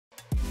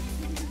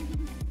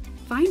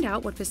Find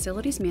out what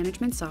facilities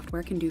management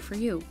software can do for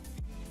you.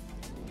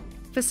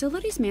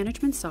 Facilities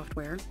management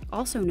software,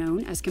 also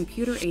known as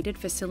Computer-Aided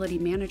Facility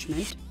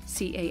Management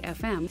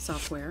 (CAFM)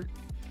 software,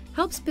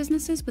 helps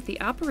businesses with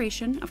the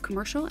operation of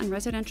commercial and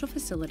residential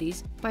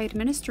facilities by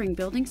administering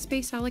building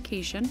space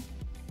allocation,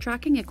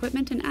 tracking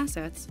equipment and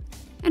assets,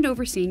 and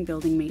overseeing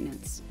building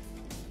maintenance.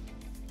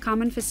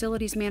 Common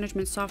facilities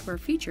management software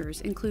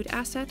features include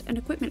asset and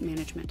equipment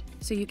management,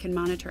 so you can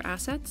monitor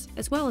assets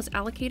as well as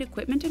allocate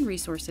equipment and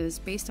resources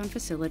based on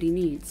facility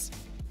needs.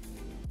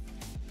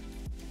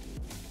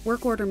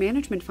 Work order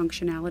management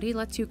functionality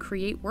lets you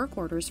create work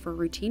orders for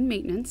routine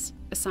maintenance,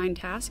 assign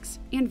tasks,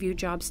 and view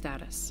job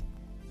status.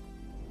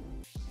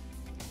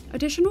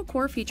 Additional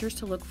core features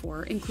to look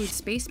for include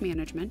space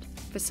management,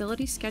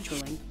 facility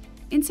scheduling,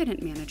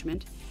 incident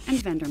management, and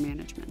vendor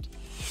management.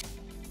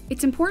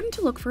 It's important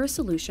to look for a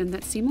solution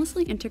that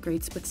seamlessly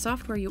integrates with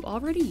software you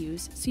already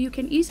use so you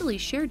can easily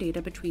share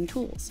data between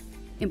tools.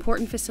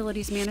 Important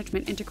facilities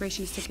management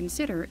integrations to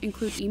consider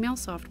include email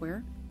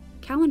software,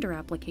 calendar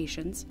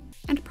applications,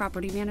 and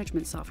property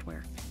management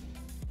software.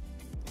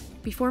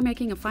 Before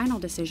making a final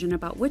decision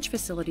about which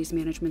facilities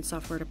management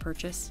software to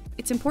purchase,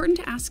 it's important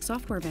to ask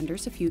software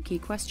vendors a few key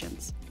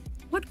questions.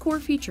 What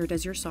core feature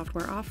does your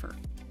software offer?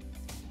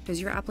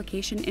 Does your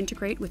application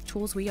integrate with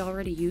tools we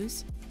already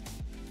use?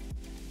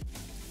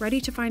 Ready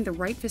to find the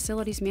right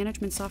facilities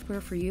management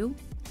software for you?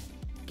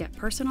 Get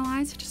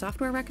personalized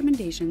software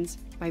recommendations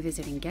by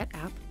visiting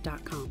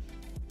GetApp.com.